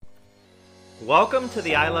Welcome to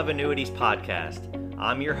the I Love Annuities podcast.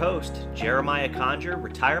 I'm your host, Jeremiah Conger,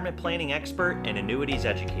 retirement planning expert and annuities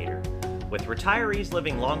educator. With retirees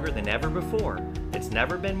living longer than ever before, it's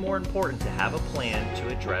never been more important to have a plan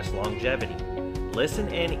to address longevity. Listen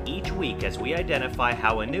in each week as we identify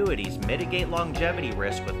how annuities mitigate longevity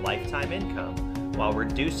risk with lifetime income while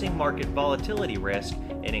reducing market volatility risk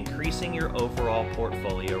and increasing your overall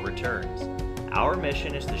portfolio returns. Our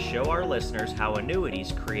mission is to show our listeners how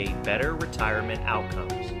annuities create better retirement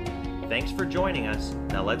outcomes. Thanks for joining us.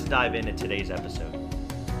 Now let's dive into today's episode.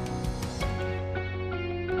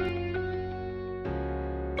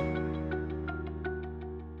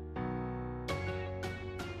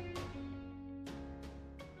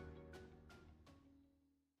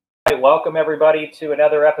 Welcome everybody to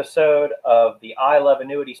another episode of the I Love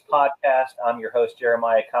Annuities podcast. I'm your host,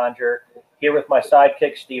 Jeremiah Conger, here with my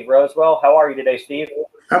sidekick, Steve Rosewell. How are you today, Steve?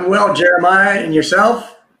 I'm well, Jeremiah, and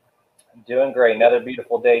yourself? I'm doing great. Another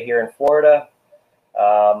beautiful day here in Florida.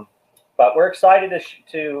 But we're excited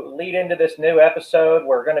to lead into this new episode.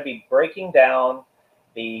 We're going to be breaking down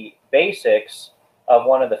the basics of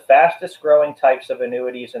one of the fastest growing types of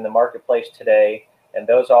annuities in the marketplace today, and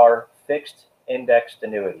those are fixed indexed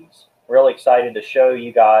annuities. Really excited to show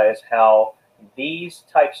you guys how these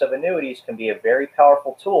types of annuities can be a very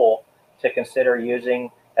powerful tool to consider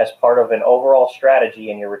using as part of an overall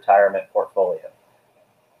strategy in your retirement portfolio.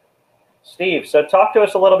 Steve, so talk to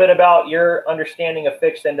us a little bit about your understanding of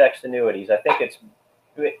fixed indexed annuities. I think it's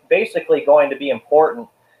basically going to be important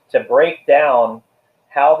to break down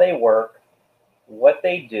how they work, what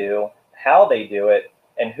they do, how they do it,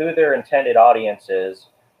 and who their intended audience is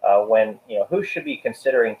who should be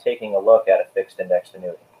considering taking a look at a fixed indexed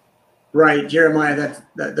annuity. Right, Jeremiah,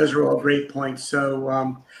 those are all great points.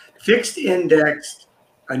 So fixed indexed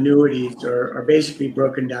annuities are basically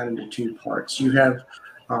broken down into two parts. You have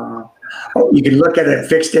you can look at a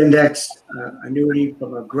fixed index annuity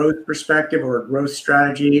from a growth perspective or a growth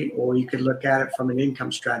strategy, or you could look at it from an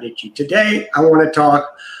income strategy. Today, I want to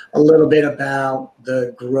talk a little bit about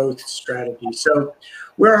the growth strategy. So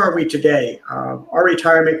where are we today? Our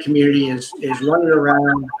retirement community is running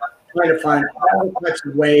around trying to find all types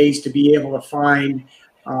of ways to be able to find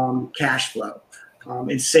cash flow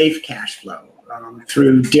and safe cash flow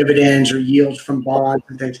through dividends or yields from bonds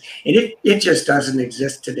and things. And it just doesn't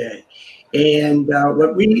exist today. And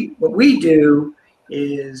what we do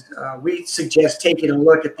is we suggest taking a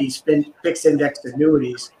look at these fixed indexed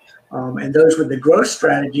annuities and those with the growth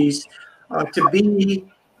strategies to be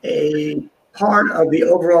a part of the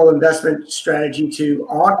overall investment strategy to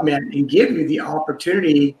augment and give you the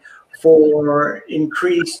opportunity for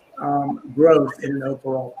increased growth in an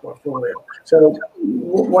overall portfolio. So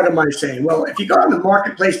what am I saying? Well, if you go on the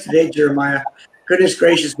marketplace today, Jeremiah, goodness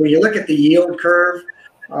gracious, when you look at the yield curve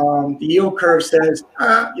says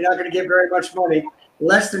you're not going to get very much money,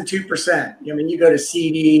 less than 2%. I mean, you go to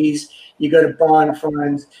CDs, you go to bond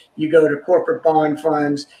funds, you go to corporate bond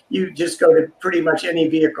funds, you just go to pretty much any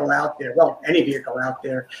vehicle out there,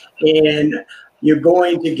 and you're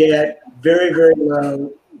going to get very, very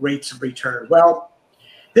low rates of return. Well,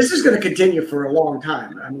 this is going to continue for a long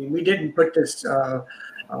time. I mean, we didn't put this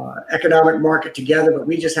economic market together, but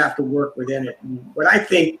we just have to work within it. And what I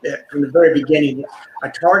think that from the very beginning, a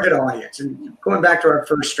target audience, and going back to our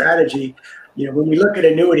first strategy, when we look at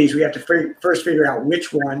annuities, we have to first figure out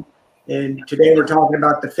which one. And today we're talking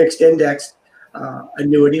about the fixed index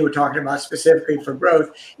annuity. We're talking about specifically for growth.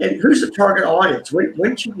 And who's the target audience?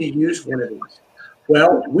 When should you use one of these?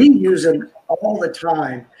 Well, we use them all the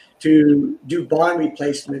time to do bond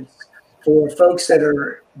replacements for folks that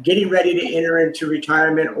are getting ready to enter into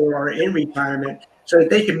retirement or are in retirement so that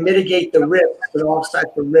they can mitigate the risks and offset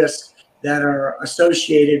the risks that are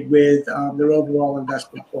associated with their overall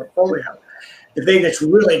investment portfolio. The thing that's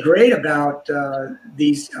really great about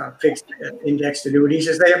these fixed indexed annuities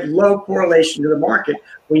is they have low correlation to the market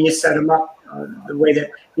when you set them up the way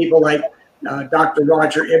that people like Dr.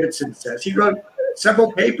 Roger Ibbotson says. He wrote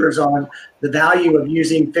several papers on the value of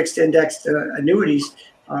using fixed indexed annuities,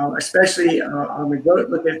 especially on the growth,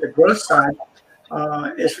 looking at the growth side,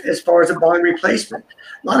 as far as a bond replacement.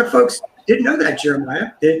 A lot of folks didn't know that,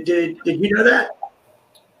 Jeremiah. Did you know that?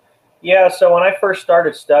 Yeah, so when I first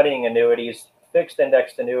started studying annuities, fixed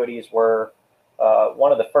indexed annuities were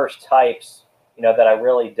one of the first types, that I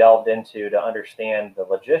really delved into to understand the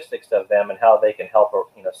logistics of them and how they can help,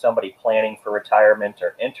 somebody planning for retirement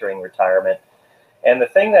or entering retirement. And the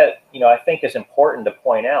thing that, I think is important to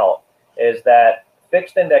point out is that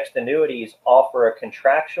fixed indexed annuities offer a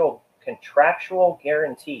contractual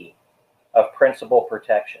guarantee of principal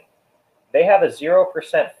protection. They have a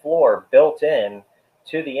 0% floor built in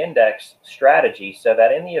to the index strategy so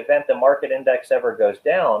that in the event the market index ever goes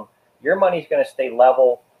down, your money's going to stay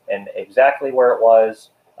level and exactly where it was,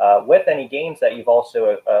 with any gains that you've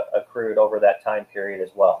also accrued over that time period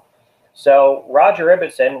as well. So Roger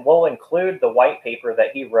Ibbotson will include the white paper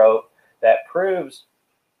that he wrote that proves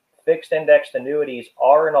fixed indexed annuities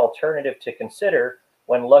are an alternative to consider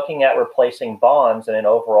when looking at replacing bonds in an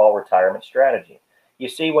overall retirement strategy. You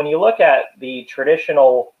see, when you look at the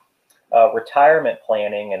traditional retirement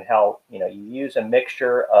planning and how you use a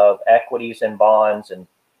mixture of equities and bonds, and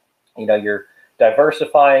you're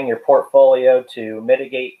diversifying your portfolio to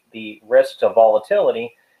mitigate the risks of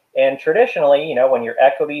volatility. And traditionally, when your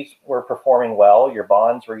equities were performing well, your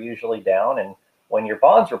bonds were usually down, and when your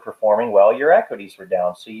bonds were performing well, your equities were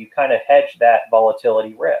down. So you kind of hedge that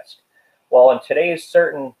volatility risk. Well, in today's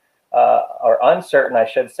or uncertain, I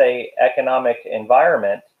should say, economic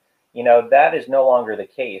environment, that is no longer the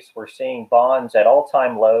case. We're seeing bonds at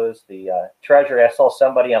all-time lows. The Treasury, I saw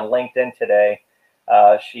somebody on LinkedIn today.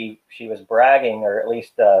 She was bragging, or at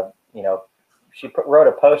least she wrote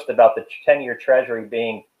a post about the 10-year Treasury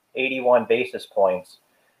being 81 basis points,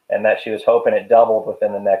 and that she was hoping it doubled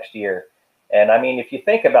within the next year. And I mean, if you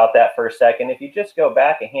think about that for a second, if you just go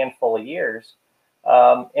back a handful of years,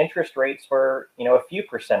 interest rates were a few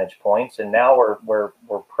percentage points, and now we're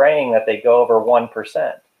praying that they go over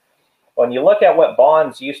 1%. When you look at what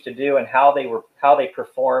bonds used to do and how they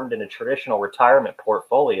performed in a traditional retirement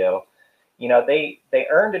portfolio, they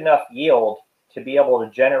earned enough yield to be able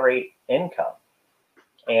to generate income.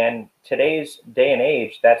 And today's day and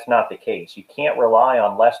age, that's not the case. You can't rely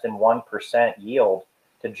on less than 1% yield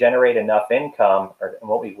to generate enough income, or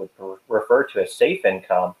what we would refer to as safe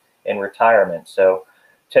income, in retirement. So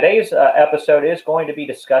today's episode is going to be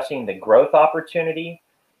discussing the growth opportunity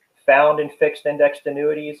found in fixed indexed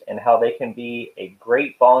annuities and how they can be a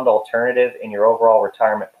great bond alternative in your overall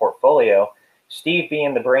retirement portfolio. Steve,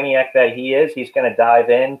 being the brainiac that he is, he's going to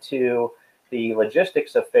dive into the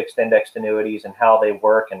logistics of fixed indexed annuities and how they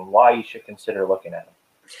work and why you should consider looking at them.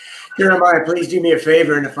 Jeremiah, please do me a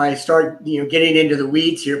favor, and if I start getting into the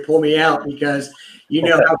weeds here, pull me out, because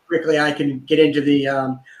how quickly I can get into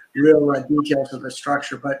the real details of the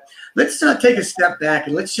structure. But let's take a step back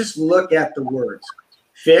and let's just look at the words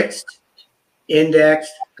fixed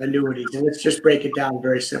indexed annuities, and let's just break it down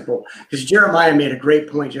very simple, because Jeremiah made a great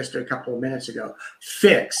point just a couple of minutes ago.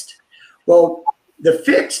 Fixed. Well, the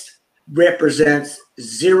fixed represents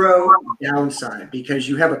zero downside because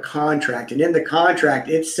you have a contract, and in the contract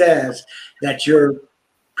it says that your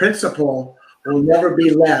principal will never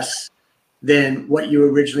be less than what you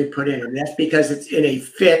originally put in, and that's because it's in a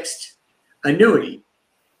fixed annuity.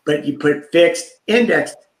 But you put fixed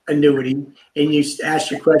indexed annuity and you ask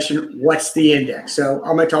your question, what's the index? So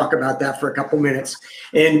I'm going to talk about that for a couple minutes.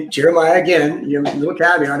 And Jeremiah, again, little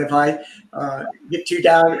caveat, if I get too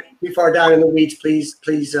far down in the weeds, please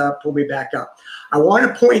pull me back up. I want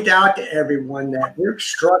to point out to everyone that we're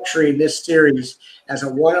structuring this series as a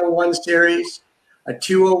 101 series, a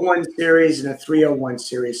 201 series, and a 301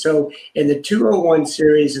 series. So in the 201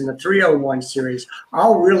 series and the 301 series,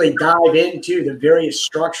 I'll really dive into the various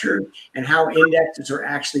structures and how indexes are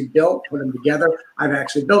actually built, put them together. I've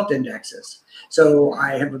actually built indexes, so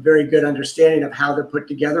I have a very good understanding of how they're put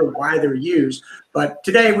together, why they're used. But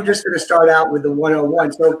today we're just going to start out with the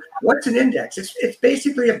 101. So what's an index? It's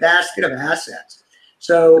basically a basket of assets.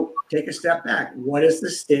 So take a step back. What is the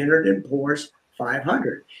Standard & Poor's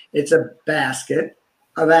 500? It's a basket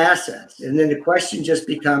of assets. And then the question just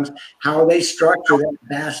becomes how they structure that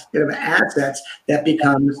basket of assets that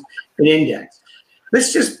becomes an index.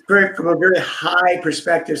 Let's just, from a very high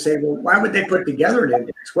perspective, say, well, why would they put together an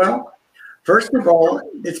index? Well, first of all,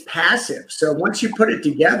 it's passive. So once you put it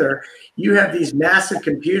together, you have these massive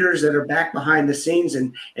computers that are back behind the scenes,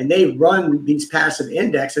 and they run these passive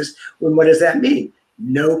indexes. Well, what does that mean?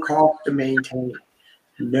 No cost to maintain.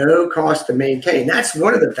 No cost to maintain. That's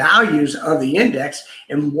one of the values of the index,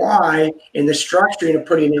 and why in the structuring of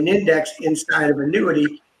putting an index inside of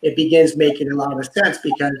annuity, it begins making a lot of sense,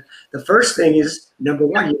 because the first thing is, number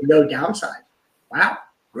one, you have no downside. Wow,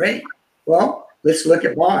 great. Well, let's look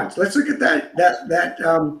at bonds. Let's look at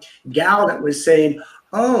that gal that was saying,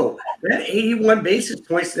 oh, that 81 basis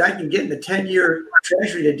points that I can get in the 10-year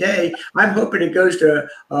Treasury today, I'm hoping it goes to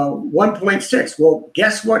 1.6. Well,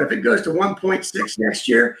 guess what? If it goes to 1.6 next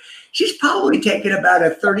year, she's probably taking about a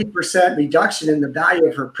 30% reduction in the value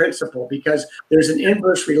of her principal, because there's an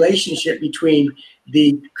inverse relationship between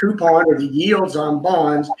the coupon or the yields on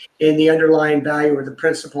bonds and the underlying value or the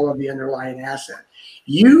principal of the underlying asset.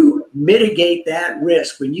 You mitigate that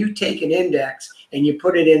risk when you take an index and you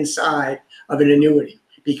put it inside of an annuity.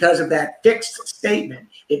 because of that fixed statement,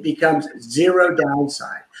 it becomes zero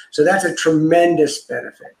downside. So that's a tremendous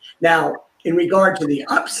benefit. Now, in regard to the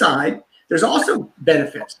upside, there's also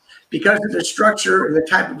benefits because of the structure and the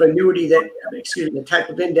type of annuity the type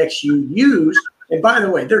of index you use. And by the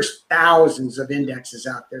way, there's thousands of indexes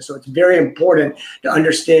out there. So it's very important to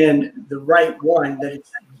understand the right one that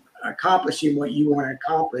it's accomplishing what you want to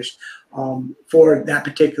accomplish for that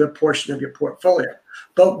particular portion of your portfolio.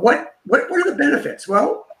 But what are the benefits?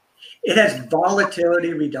 Well, it has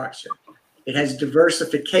volatility reduction. It has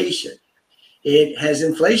diversification. It has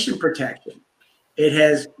inflation protection. It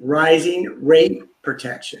has rising rate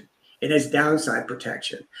protection. It has downside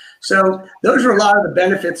protection. So those are a lot of the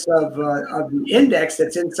benefits of the index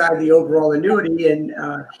that's inside the overall annuity. And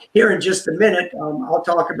here in just a minute, I'll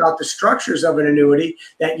talk about the structures of an annuity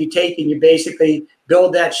that you take and you basically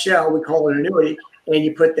build that shell, we call it an annuity, and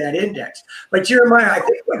you put that index. But Jeremiah, I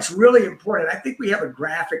think what's really important, I think we have a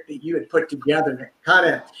graphic that you had put together that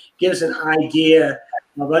kind of gives an idea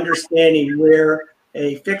of understanding where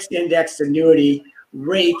a fixed index annuity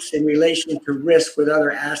rates in relation to risk with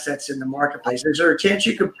other assets in the marketplace. Is there a chance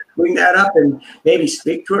you could bring that up and maybe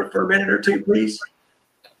speak to it for a minute or two, please?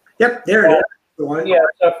 Yep, there it is. Yeah,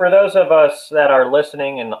 so for those of us that are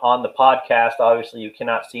listening and on the podcast, obviously you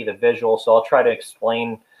cannot see the visual, so I'll try to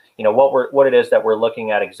explain, what it is that we're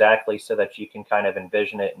looking at exactly so that you can kind of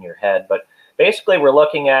envision it in your head. But basically we're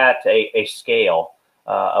looking at a scale,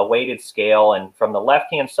 a weighted scale, and from the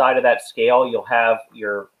left-hand side of that scale, you'll have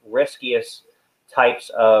your riskiest types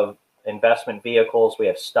of investment vehicles. We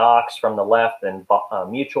have stocks from the left, and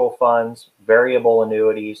mutual funds, variable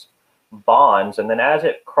annuities, bonds. And then as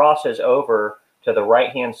it crosses over to the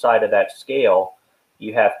right-hand side of that scale,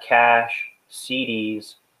 you have cash,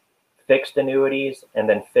 CDs, fixed annuities, and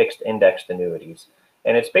then fixed indexed annuities.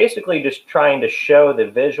 And it's basically just trying to show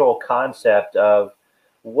the visual concept of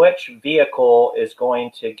which vehicle is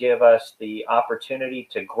going to give us the opportunity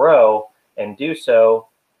to grow and do so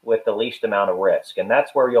with the least amount of risk. And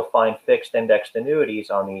that's where you'll find fixed indexed annuities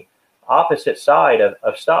on the opposite side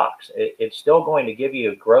of stocks. It's still going to give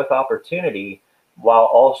you a growth opportunity while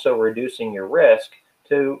also reducing your risk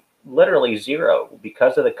to literally zero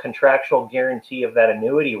because of the contractual guarantee of that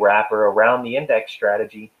annuity wrapper around the index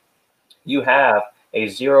strategy. You have a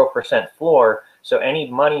 0% floor. So any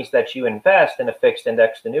monies that you invest in a fixed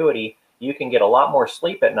indexed annuity, you can get a lot more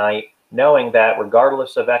sleep at night knowing that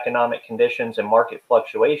regardless of economic conditions and market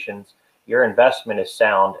fluctuations, your investment is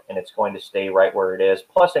sound and it's going to stay right where it is,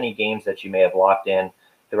 plus any gains that you may have locked in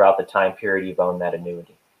throughout the time period you've owned that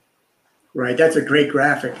annuity. Right, that's a great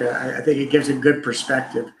graphic. I think it gives a good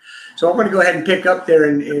perspective. So I'm going to go ahead and pick up there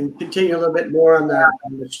and continue a little bit more on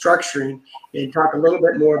the structuring and talk a little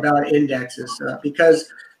bit more about indexes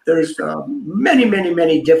because there's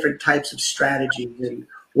many different types of strategies. And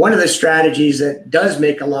one of the strategies that does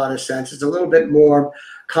make a lot of sense is a little bit more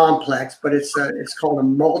complex, but it's called a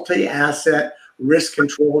multi-asset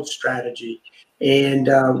risk-controlled strategy. And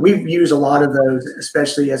we've used a lot of those,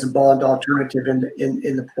 especially as a bond alternative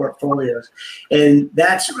in the portfolios. And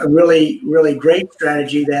that's a really, really great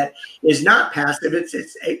strategy that is not passive.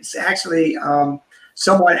 It's actually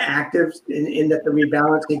somewhat active in that the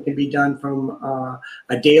rebalancing can be done from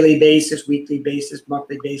a daily basis, weekly basis,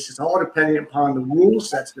 monthly basis, all depending upon the rule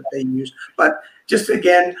sets that they use. But just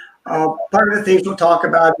again, part of the things we'll talk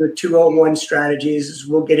about the 201 strategies is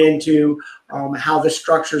we'll get into how the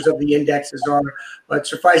structures of the indexes are. But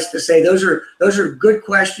suffice to say, those are good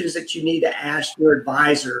questions that you need to ask your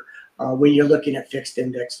advisor when you're looking at fixed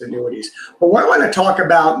indexed annuities. But what I want to talk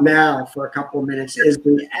about now for a couple of minutes is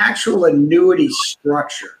the actual annuity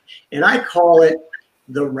structure. And I call it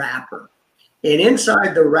the wrapper. And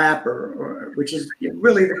inside the wrapper, which is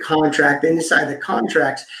really the contract, inside the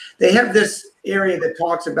contracts, they have this area that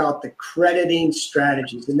talks about the crediting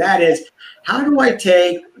strategies. And that is, how do I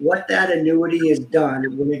take what that annuity has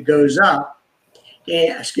done when it goes up,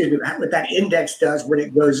 and, what that index does when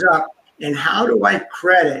it goes up, and how do I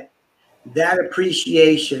credit that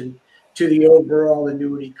appreciation to the overall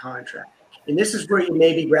annuity contract? And this is where you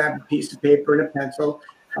maybe grab a piece of paper and a pencil.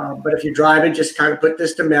 But if you're driving, just kind of put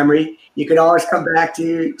this to memory. You can always come back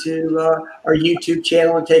to our YouTube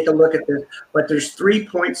channel and take a look at this. But there's 3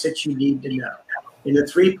 points that you need to know. And the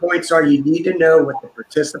 3 points are: you need to know what the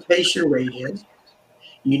participation rate is,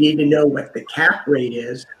 you need to know what the cap rate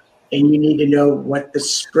is, and you need to know what the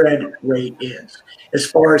spread rate is as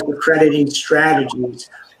far as the crediting strategies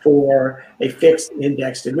for a fixed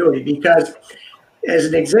indexed annuity. Because as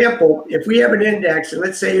an example, if we have an index and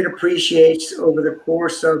let's say it appreciates over the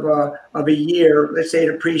course of a year, let's say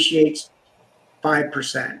it appreciates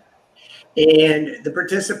 5%, and the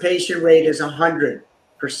participation rate is 100%,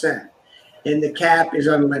 5%, and the cap is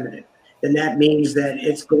unlimited, then that means that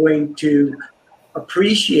it's going to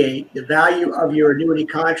appreciate, the value of your annuity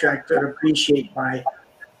contract to appreciate by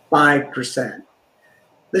 5%.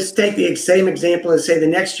 Let's take the same example and say the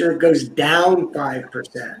next year it goes down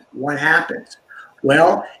 5%. What happens?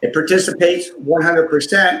 Well, it participates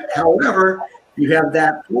 100%. However, you have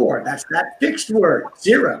that floor. That's that fixed word,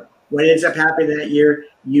 zero. What ends up happening that year,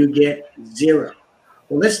 you get zero.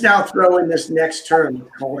 Well, let's now throw in this next term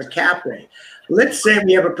called a cap rate. Let's say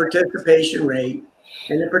we have a participation rate,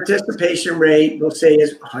 and the participation rate, we'll say,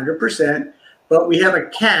 is 100%, but we have a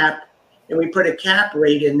cap, and we put a cap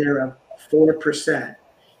rate in there of 4%.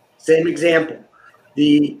 Same example.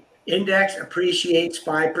 The index appreciates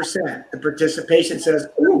 5%. The participation says,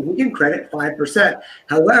 oh, we can credit 5%.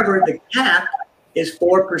 However, the cap is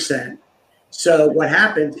 4%. So what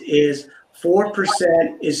happens is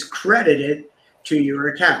 4% is credited to your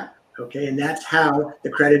account. Okay, and that's how the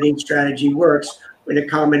crediting strategy works in a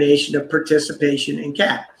combination of participation and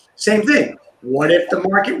cap. Same thing. What if the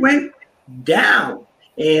market went down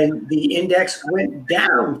and the index went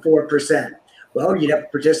down 4%? Well, you'd have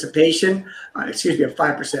participation, of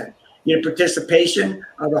 5%. You have participation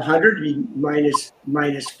of 100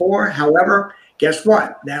 minus 4. However, guess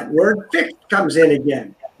what? That word fixed comes in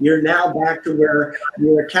again. You're now back to where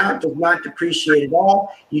your account does not depreciate at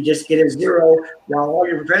all. You just get a zero while all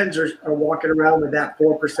your friends are walking around with that 4%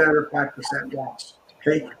 or 5% loss.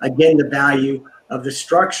 Okay. Again, the value of the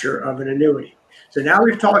structure of an annuity. So now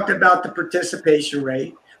we've talked about the participation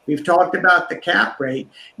rate. We've talked about the cap rate.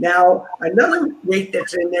 Now, another rate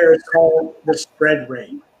that's in there is called the spread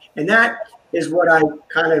rate. And that is what I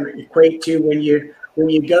kind of equate to when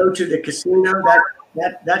you go to the casino,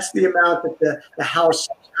 that's the amount that the house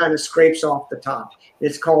kind of scrapes off the top.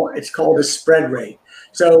 It's called a spread rate.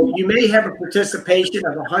 So you may have a participation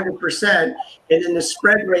of 100%, and then the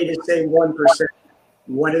spread rate is, say, 1%.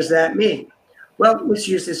 What does that mean? Well, let's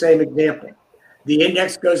use the same example. The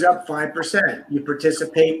index goes up 5%. You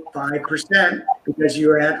participate 5% because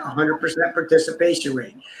you're at 100% participation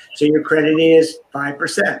rate. So your crediting is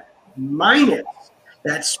 5% minus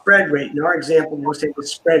that spread rate. In our example, we'll say the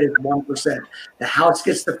spread is 1%. The house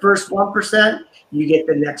gets the first 1%, you get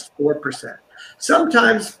the next 4%.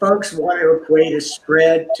 Sometimes folks want to equate a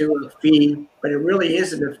spread to a fee, but it really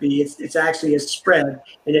isn't a fee. It's actually a spread,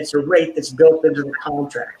 and it's a rate that's built into the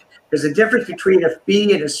contract. Because the difference between a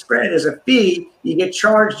fee and a spread is a fee, you get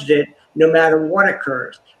charged it no matter what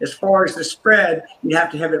occurs. As far as the spread, you have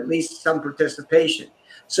to have at least some participation.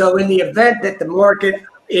 So in the event that the market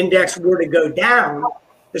index were to go down,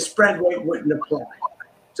 the spread rate wouldn't apply.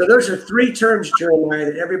 So those are three terms, Jeremiah,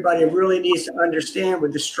 that everybody really needs to understand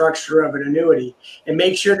with the structure of an annuity, and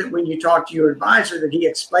make sure that when you talk to your advisor that he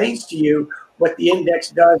explains to you what the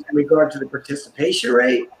index does in regard to the participation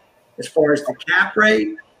rate, as far as the cap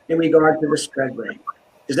rate, in regard to the spread rate.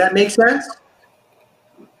 Does that make sense?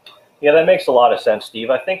 Yeah, that makes a lot of sense, Steve.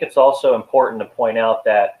 I think it's also important to point out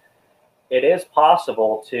that it is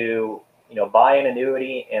possible to, buy an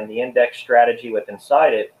annuity and the index strategy with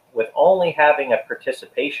inside it with only having a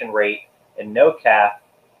participation rate and no cap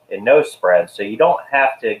and no spread. So you don't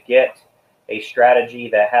have to get a strategy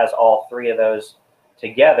that has all three of those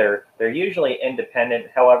together. They're usually independent.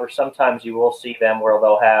 However, sometimes you will see them where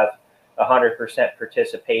they'll have 100%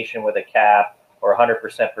 participation with a cap or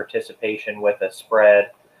 100% participation with a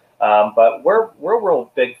spread. But we're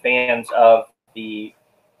real big fans of the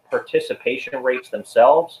participation rates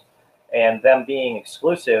themselves and them being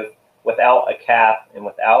exclusive without a cap and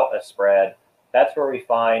without a spread. That's where we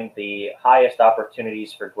find the highest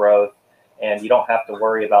opportunities for growth, and you don't have to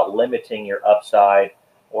worry about limiting your upside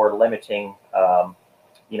or limiting, how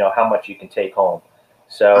much you can take home.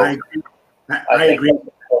 So I think agree. That's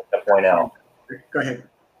important to point out. Go ahead.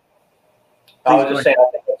 I was just saying,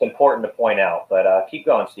 I think it's important to point out, but keep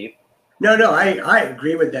going, Steve. No, I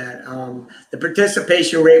agree with that. The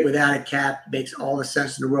participation rate without a cap makes all the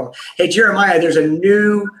sense in the world. Hey, Jeremiah, there's a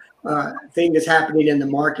new thing that's happening in the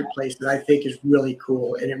marketplace that I think is really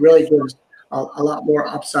cool, and it really gives a lot more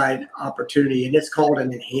upside opportunity, and it's called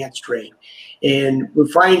an enhanced rate. And we're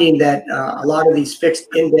finding that a lot of these fixed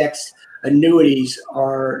index annuities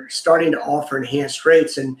are starting to offer enhanced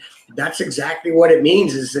rates, and that's exactly what it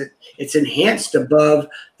means, is that it's enhanced above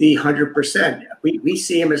the 100%. We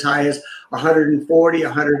see them as high as 140,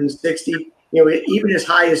 160, even as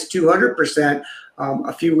high as 200%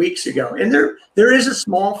 a few weeks ago. And there is a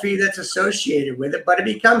small fee that's associated with it, but it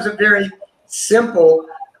becomes a very simple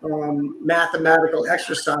mathematical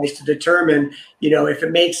exercise to determine, if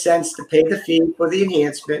it makes sense to pay the fee for the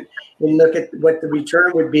enhancement and look at what the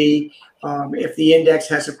return would be if the index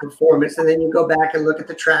has a performance. And then you go back and look at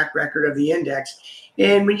the track record of the index.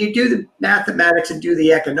 And when you do the mathematics and do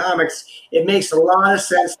the economics, it makes a lot of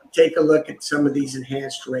sense to take a look at some of these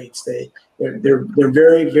enhanced rates. They're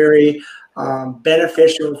very, very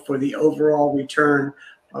beneficial for the overall return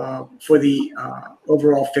for the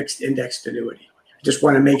overall fixed indexed annuity. Just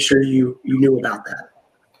want to make sure you knew about that.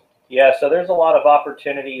 Yeah, so there's a lot of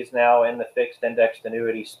opportunities now in the fixed indexed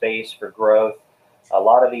annuity space for growth. A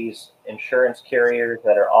lot of these insurance carriers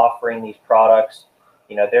that are offering these products,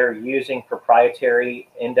 they're using proprietary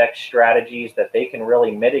index strategies that they can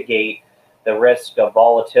really mitigate the risk of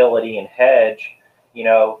volatility and hedge,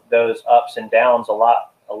 those ups and downs a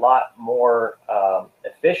lot more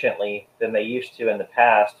efficiently than they used to in the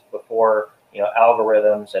past before,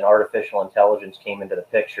 algorithms and artificial intelligence came into the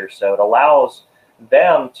picture. So it allows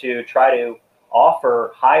them to try to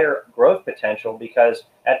offer higher growth potential, because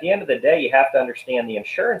at the end of the day, you have to understand the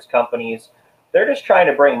insurance companies, they're just trying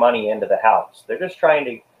to bring money into the house. They're just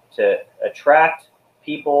trying to attract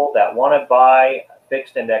people that want to buy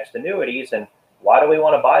fixed indexed annuities. And why do we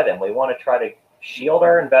want to buy them? We want to try to shield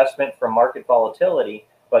our investment from market volatility,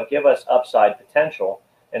 but give us upside potential.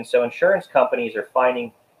 And so insurance companies are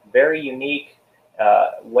finding very unique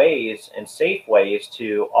ways and safe ways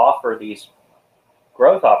to offer these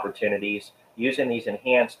growth opportunities using these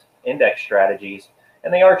enhanced index strategies.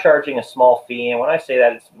 And they are charging a small fee. And when I say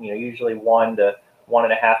that, it's usually 1 to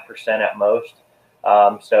 1.5% at most.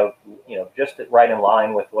 So just right in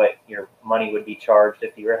line with what your money would be charged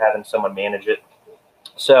if you were having someone manage it.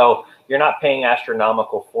 So you're not paying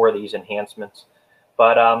astronomical for these enhancements.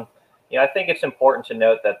 But I think it's important to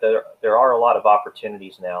note that there are a lot of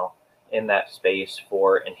opportunities now in that space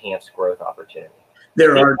for enhanced growth opportunity.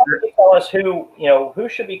 There are. Tell us who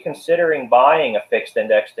should be considering buying a fixed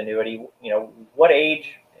indexed annuity. What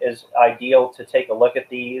age is ideal to take a look at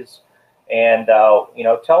these, and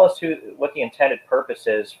tell us what the intended purpose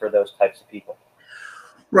is for those types of people.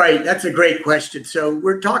 Right, that's a great question. So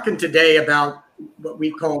we're talking today about what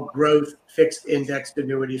we call growth fixed indexed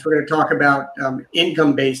annuities. We're going to talk about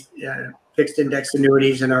income-based fixed indexed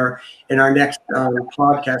annuities in our next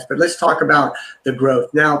podcast. But let's talk about the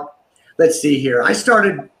growth. Now, let's see here. I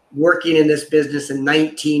started working in this business in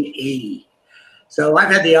 1980. So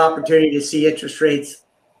I've had the opportunity to see interest rates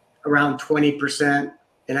around 20%,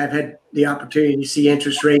 and I've had the opportunity to see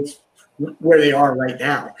interest rates where they are right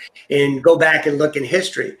now and go back and look in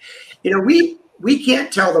history. We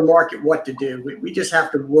can't tell the market what to do. We just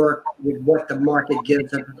have to work with what the market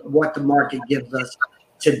gives us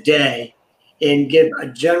today and give a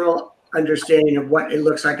general understanding of what it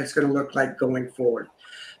looks like it's going to look like going forward.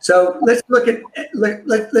 So let's look at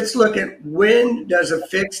when does a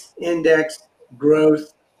fixed index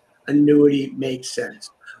growth annuity make sense?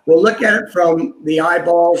 We'll look at it from the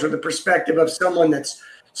eyeballs or the perspective of someone that's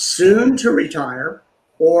soon to retire,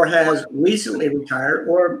 or has recently retired,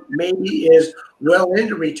 or maybe is well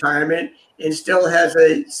into retirement and still has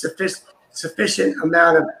a sufficient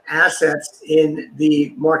amount of assets in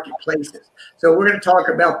the marketplaces. So we're going to talk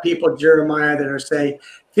about people, Jeremiah, that are, say,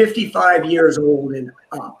 55 years old and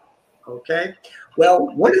up. Okay.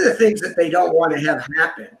 Well, one of the things that they don't want to have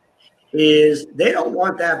happen is they don't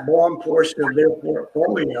want that bond portion of their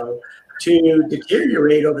portfolio to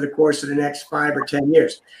deteriorate over the course of the next 5 or 10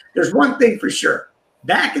 years. There's one thing for sure.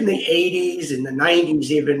 Back in the 80s and the 90s,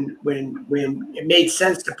 even when it made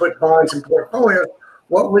sense to put bonds in portfolios,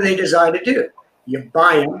 what were they designed to do? You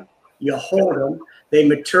buy them, you hold them, they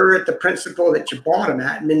mature at the principal that you bought them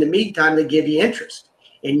at, and in the meantime, they give you interest,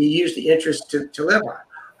 and you use the interest to live on.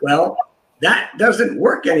 Well, that doesn't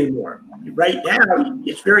work anymore. Right now,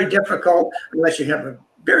 it's very difficult, unless you have a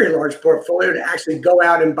very large portfolio, to actually go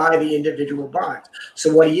out and buy the individual bonds.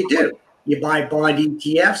 So what do? You buy bond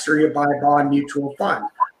ETFs or you buy bond mutual funds.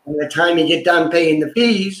 By the time you get done paying the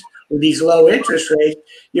fees with these low interest rates,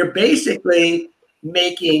 you're basically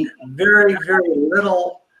making very, very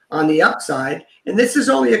little on the upside. And this has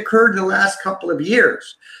only occurred in the last couple of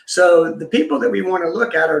years. So the people that we want to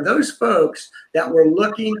look at are those folks that were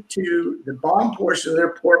looking to the bond portion of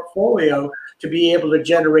their portfolio to be able to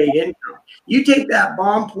generate income. You take that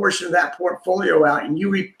bond portion of that portfolio out and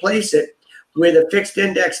you replace it with a fixed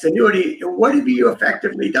indexed annuity, and what have you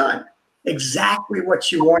effectively done? Exactly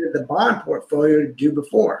what you wanted the bond portfolio to do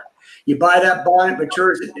before. You buy that bond, it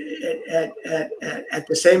matures at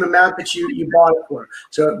the same amount that you bought it for.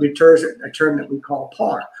 So it returns a term that we call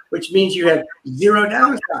par, which means you have zero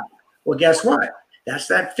downside. Well, guess what? That's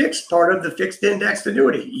that fixed part of the fixed indexed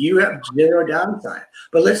annuity. You have zero downside.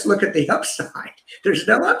 But let's look at the upside. There's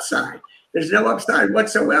no upside. There's no upside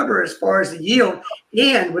whatsoever as far as the yield.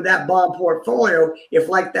 And with that bond portfolio, if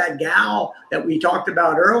like that gal that we talked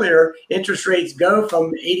about earlier, interest rates go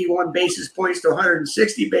from 81 basis points to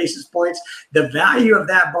 160 basis points, the value of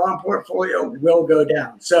that bond portfolio will go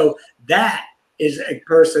down. So that is a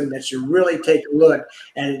person that should really take a look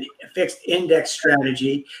at a fixed index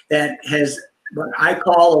strategy that has what I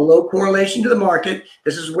call a low correlation to the market.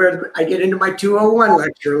 This is where I get into my 201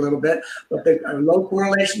 lecture a little bit, but a low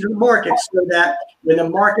correlation to the market, so that when the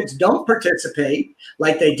markets don't participate,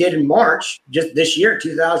 like they did in March, just this year,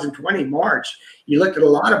 2020, March, you looked at a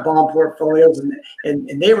lot of bond portfolios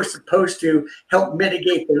and they were supposed to help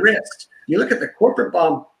mitigate the risks. You look at the corporate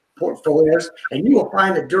bond portfolios, and you will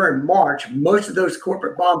find that during March, most of those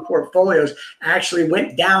corporate bond portfolios actually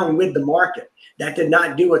went down with the market. That did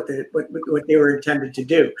not do what they were intended to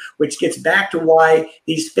do, which gets back to why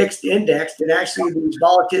these fixed indexed and actually these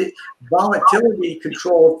volatility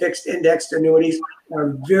control fixed indexed annuities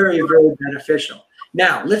are very, very beneficial.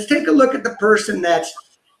 Now, let's take a look at the person that's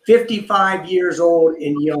 55 years old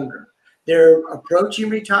and younger. They're approaching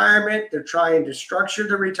retirement. They're trying to structure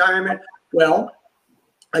the retirement. Well,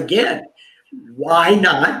 again, why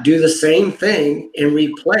not do the same thing and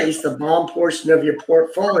replace the bond portion of your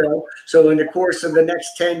portfolio? So in the course of the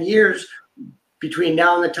next 10 years, between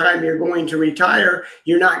now and the time you're going to retire,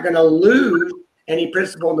 you're not going to lose any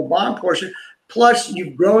principal in the bond portion. Plus,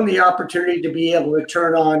 you've grown the opportunity to be able to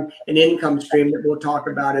turn on an income stream that we'll talk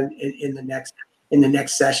about in the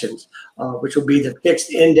next sessions, which will be the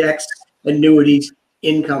fixed index annuities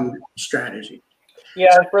income strategy.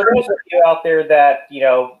 Yeah, and for those of you out there that,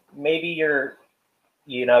 maybe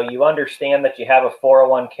you understand that you have a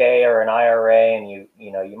 401k or an IRA, and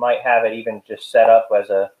you might have it even just set up as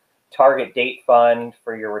a target date fund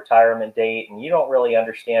for your retirement date, and you don't really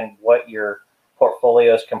understand what your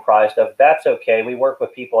portfolio is comprised of. That's okay. We work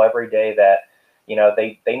with people every day that,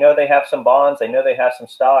 they know they have some bonds, they know they have some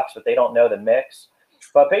stocks, but they don't know the mix.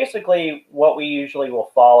 But basically, what we usually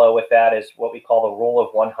will follow with that is what we call the rule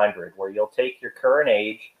of 100, where you'll take your current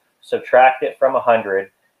age, subtract it from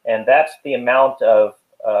 100, and that's the amount of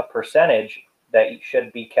percentage that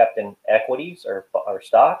should be kept in equities or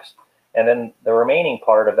stocks. And then the remaining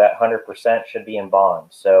part of that 100% should be in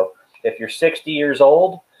bonds. So if you're 60 years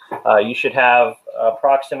old, you should have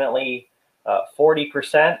approximately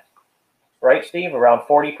 40%, right, Steve? Around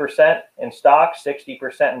 40% in stocks,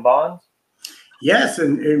 60% in bonds. Yes,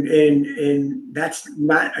 and that's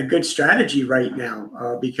not a good strategy right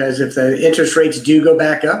now, because if the interest rates do go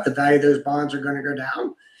back up, the value of those bonds are going to go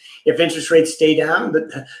down. If interest rates stay down,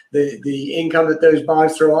 the income that those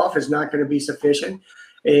bonds throw off is not going to be sufficient.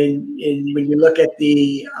 And when you look at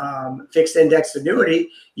the fixed index annuity,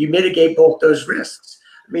 you mitigate both those risks.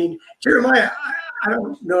 I mean, Jeremiah, I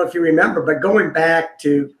don't know if you remember, but going back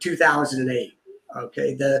to 2008,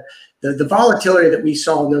 okay, the volatility that we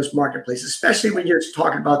saw in those marketplaces, especially when you're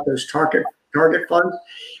talking about those target funds,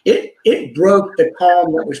 it broke the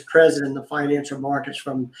calm that was present in the financial markets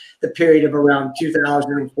from the period of around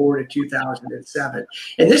 2004 to 2007.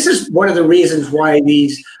 And this is one of the reasons why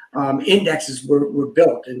these indexes were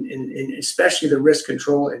built, and especially the risk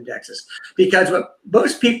control indexes, because what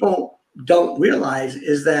most people don't realize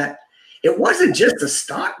is that it wasn't just the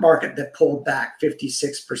stock market that pulled back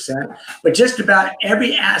 56%, but just about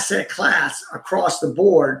every asset class across the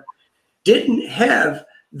board didn't have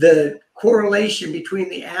the correlation between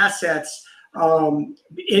the assets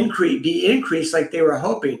be increased like they were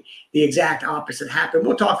hoping. The exact opposite happened.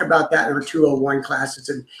 We'll talk about that in our 201 classes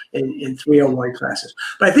and 301 classes.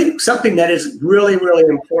 But I think something that is really, really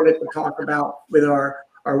important to talk about with our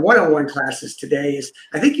 101 classes today is,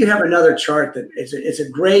 I think you have another chart that is a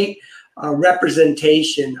great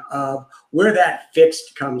representation of where that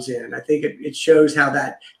fixed comes in. I think it shows how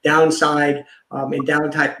that downside in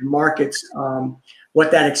down type markets,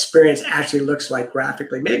 what that experience actually looks like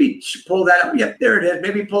graphically. Maybe pull that up. Yep, there it is.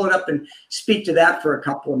 Maybe pull it up and speak to that for a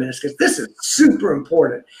couple of minutes, because this is super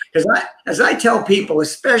important. Because as I tell people,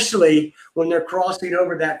 especially when they're crossing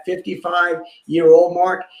over that 55-year-old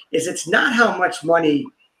mark, is it's not how much money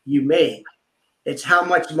you make, it's how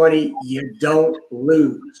much money you don't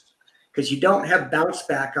lose, because you don't have bounce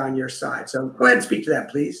back on your side. So go ahead and speak to that,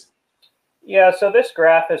 please. Yeah, so this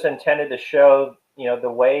graph is intended to show,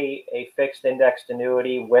 the way a fixed indexed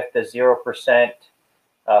annuity with the 0%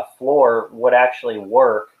 floor would actually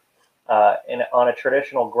work on a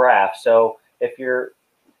traditional graph. So if you're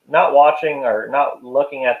not watching or not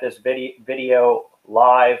looking at this video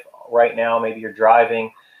live right now, maybe you're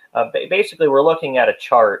driving, Basically, we're looking at a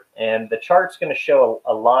chart, and the chart's going to show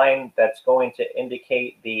a line that's going to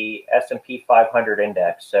indicate the S&P 500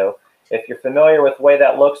 index. So if you're familiar with the way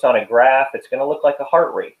that looks on a graph, it's going to look like a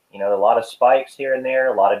heart rate. You know, a lot of spikes here and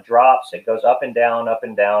there, a lot of drops. It goes up and down, up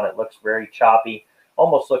and down. It looks very choppy,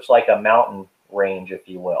 almost looks like a mountain range, if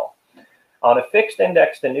you will. On a fixed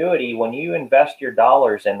indexed annuity, when you invest your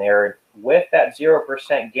dollars in there with that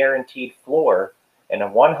 0% guaranteed floor and a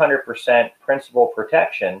 100% principal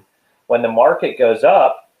protection, when the market goes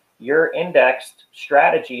up, your indexed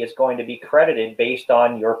strategy is going to be credited based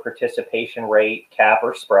on your participation rate, cap,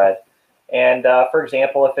 or spread. And for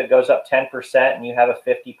example, if it goes up 10% and you have a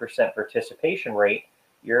 50% participation rate,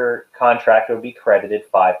 your contract would be credited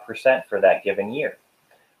 5% for that given year.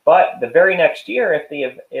 But the very next year,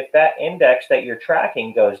 if that index that you're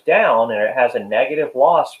tracking goes down and it has a negative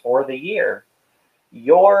loss for the year,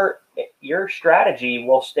 your strategy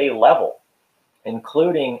will stay level,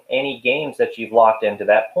 including any gains that you've locked into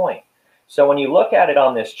that point. So when you look at it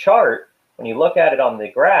on this chart, when you look at it on the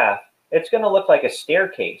graph, it's going to look like a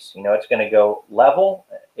staircase. You know, it's going to go level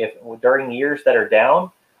during years that are down,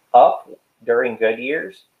 up during good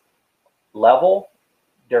years, level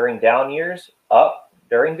during down years, up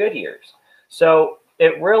during good years. So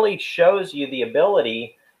it really shows you the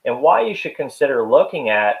ability and why you should consider looking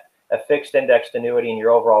at a fixed indexed annuity in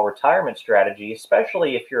your overall retirement strategy,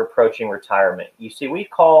 especially if you're approaching retirement. You see, we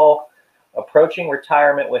call approaching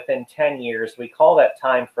retirement within 10 years, we call that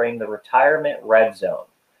time frame the retirement red zone.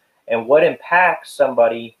 And what impacts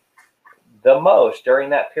somebody the most during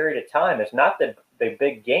that period of time is not the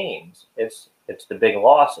big gains, it's the big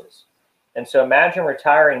losses. And so imagine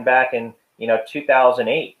retiring back in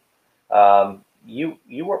 2008.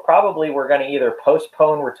 You were going to either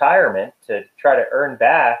postpone retirement to try to earn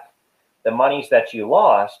back the monies that you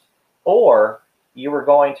lost, or you were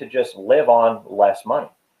going to just live on less money.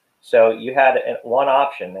 So you had one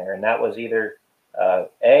option there, and that was either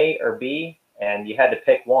A or B, and you had to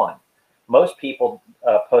pick one. Most people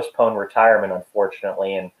postpone retirement,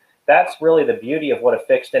 unfortunately, and that's really the beauty of what a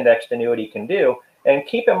fixed indexed annuity can do. And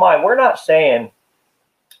keep in mind, we're not saying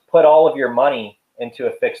put all of your money into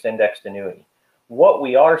a fixed indexed annuity. What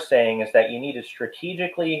we are saying is that you need to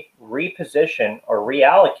strategically reposition or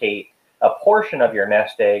reallocate a portion of your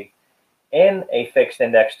nest egg in a fixed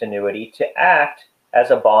indexed annuity to act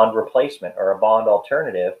as a bond replacement or a bond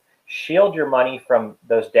alternative. Shield your money from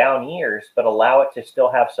those down years, but allow it to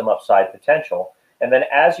still have some upside potential. And then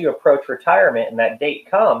as you approach retirement and that date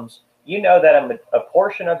comes, you know that a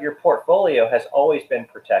portion of your portfolio has always been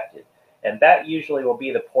protected. And that usually will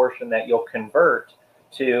be the portion that you'll convert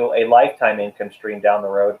to a lifetime income stream down the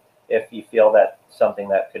road if you feel that something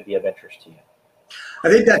that could be of interest to you. I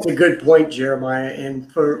think that's a good point, Jeremiah.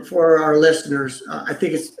 And for our listeners, I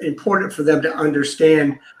think it's important for them to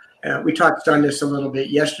understand, we touched on this a little bit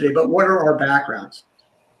yesterday, but what are our backgrounds?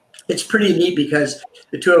 It's pretty neat because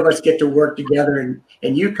the two of us get to work together,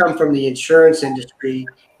 and you come from the insurance industry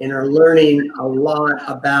and are learning a lot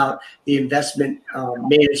about the investment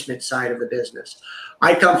management side of the business.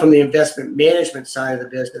 I come from the investment management side of the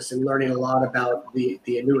business and learning a lot about the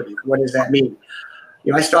annuities. What does that mean?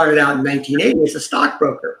 I started out in 1980 as a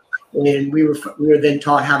stockbroker, and we were then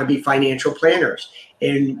taught how to be financial planners.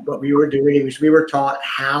 And what we were doing was we were taught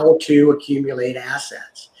how to accumulate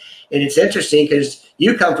assets. And it's interesting because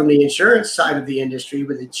you come from the insurance side of the industry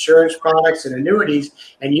with insurance products and annuities,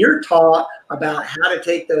 and you're taught about how to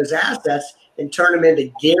take those assets and turn them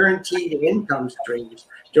into guaranteed income streams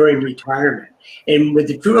during retirement. And with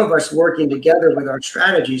the two of us working together with our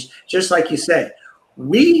strategies, just like you said,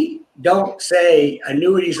 we don't say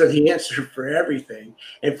annuities are the answer for everything.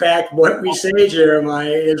 In fact, what we say, Jeremiah,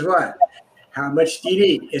 is what? How much do you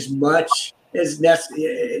need? As much as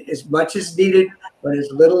needed, but as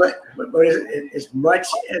little, as much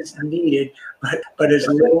as needed, but as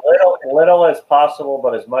little as possible,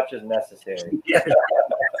 but as much as necessary. Yeah.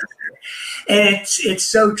 And it's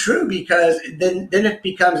so true, because then it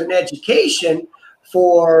becomes an education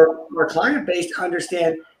for our client base to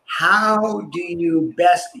understand, how do you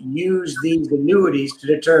best use these annuities to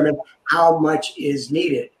determine how much is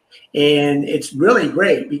needed. And it's really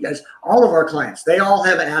great because all of our clients, they all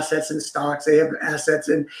have assets in stocks. They have assets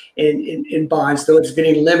in bonds, though it's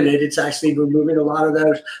getting limited. It's actually, we're moving a lot of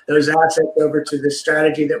those assets over to the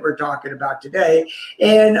strategy that we're talking about today.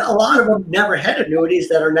 And a lot of them never had annuities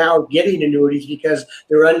that are now getting annuities because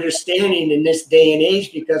they're understanding in this day and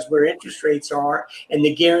age, because where interest rates are and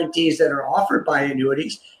the guarantees that are offered by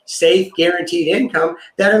annuities, safe guaranteed income,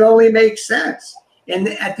 that it only makes sense. And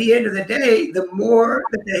at the end of the day, the more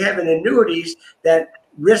that they have in annuities that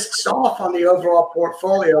risks off on the overall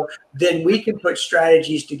portfolio, then we can put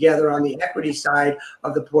strategies together on the equity side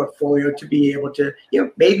of the portfolio to be able to,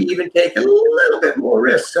 maybe even take a little bit more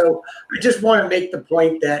risk. So I just want to make the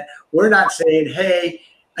point that we're not saying, hey,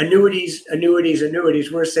 annuities.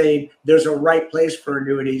 We're saying there's a right place for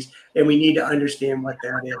annuities, and we need to understand what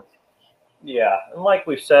that is. Yeah, and like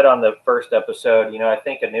we said on the first episode, I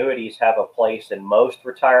think annuities have a place in most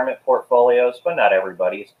retirement portfolios, but not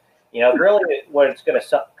everybody's. Really what it's going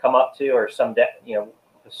to come up to, or to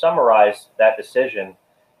summarize that decision,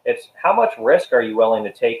 it's how much risk are you willing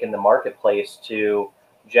to take in the marketplace to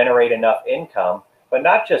generate enough income, but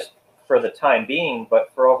not just for the time being,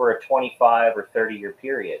 but for over a 25 or 30-year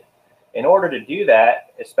period. In order to do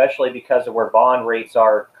that, especially because of where bond rates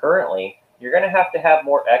are currently, you're going to have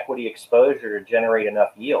more equity exposure to generate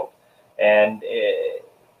enough yield. And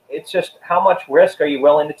it's just how much risk are you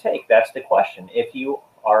willing to take? That's the question. If you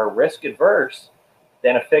are risk adverse,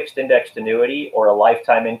 then a fixed indexed annuity or a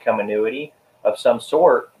lifetime income annuity of some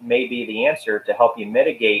sort may be the answer to help you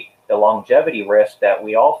mitigate the longevity risk that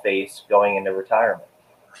we all face going into retirement.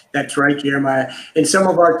 That's right, Jeremiah. In some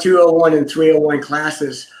of our 201 and 301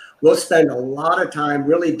 classes, we'll spend a lot of time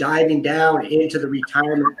really diving down into the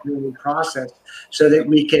retirement planning process so that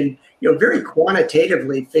we can, very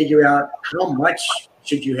quantitatively figure out how much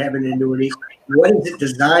should you have in annuities, what is it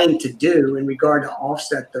designed to do in regard to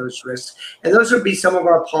offset those risks. And those will be some of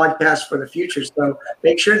our podcasts for the future. So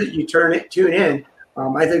make sure that you tune in.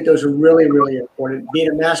 I think those are really, really important. Being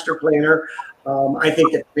a master planner, I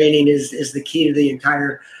think that planning is the key to the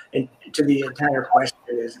entire question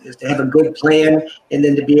is to have a good plan, and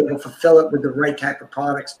then to be able to fulfill it with the right type of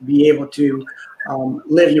products, to be able to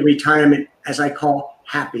live your retirement, as I call,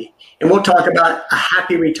 happy. And we'll talk about a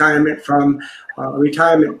happy retirement from a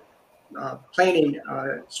retirement planning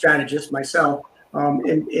strategist, myself,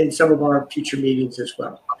 in some of our future meetings as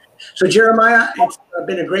well. So Jeremiah, it's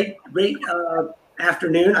been a great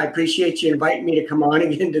afternoon. I appreciate you inviting me to come on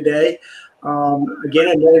again today. Again,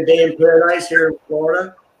 another day in paradise here in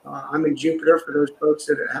Florida. I'm in Jupiter for those folks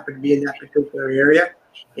that happen to be in that particular area.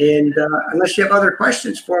 And unless you have other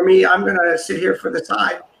questions for me, I'm going to sit here for the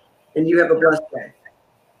side, and you have a blessed day.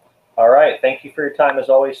 All right. Thank you for your time as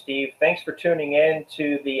always, Steve. Thanks for tuning in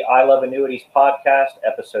to the I Love Annuities podcast,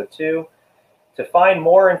 episode 2. To find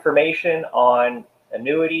more information on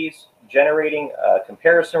annuities, generating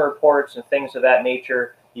comparison reports and things of that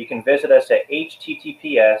nature, you can visit us at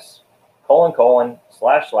https://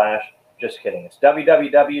 just kidding. It's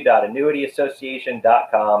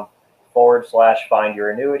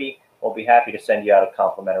www.annuityassociation.com/find-your-annuity. We'll be happy to send you out a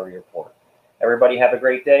complimentary report. Everybody have a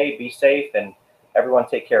great day. Be safe, and everyone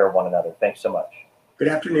take care of one another. Thanks so much. Good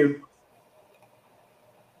afternoon.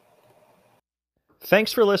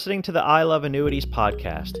 Thanks for listening to the I Love Annuities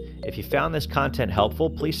podcast. If you found this content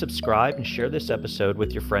helpful, please subscribe and share this episode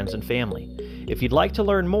with your friends and family. If you'd like to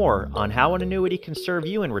learn more on how an annuity can serve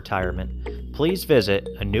you in retirement, please visit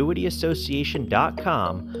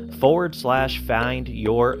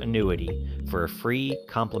annuityassociation.com/find-your-annuity for a free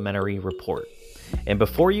complimentary report. And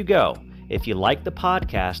before you go, if you like the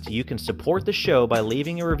podcast, you can support the show by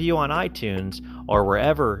leaving a review on iTunes or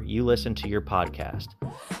wherever you listen to your podcast.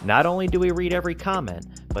 Not only do we read every comment,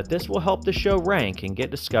 but this will help the show rank and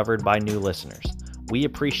get discovered by new listeners. We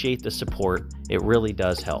appreciate the support. It really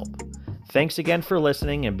does help. Thanks again for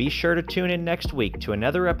listening, and be sure to tune in next week to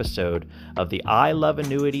another episode of the I Love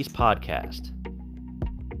Annuities podcast.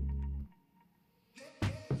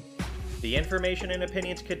 The information and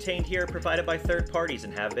opinions contained here are provided by third parties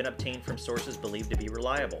and have been obtained from sources believed to be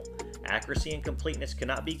reliable. Accuracy and completeness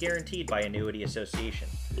cannot be guaranteed by Annuity Association.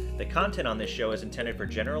 The content on this show is intended for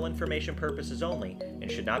general information purposes only and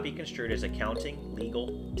should not be construed as accounting,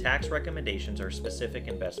 legal, tax recommendations, or specific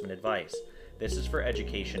investment advice. This is for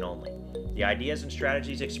education only. The ideas and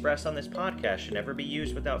strategies expressed on this podcast should never be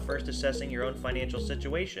used without first assessing your own financial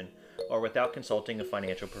situation or without consulting a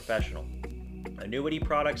financial professional. Annuity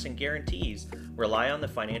products and guarantees rely on the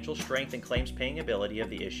financial strength and claims paying ability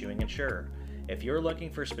of the issuing insurer. If you're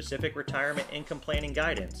looking for specific retirement income planning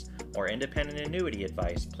guidance or independent annuity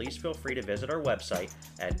advice, please feel free to visit our website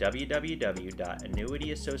at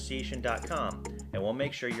www.annuityassociation.com, and we'll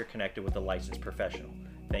make sure you're connected with a licensed professional.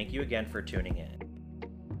 Thank you again for tuning in.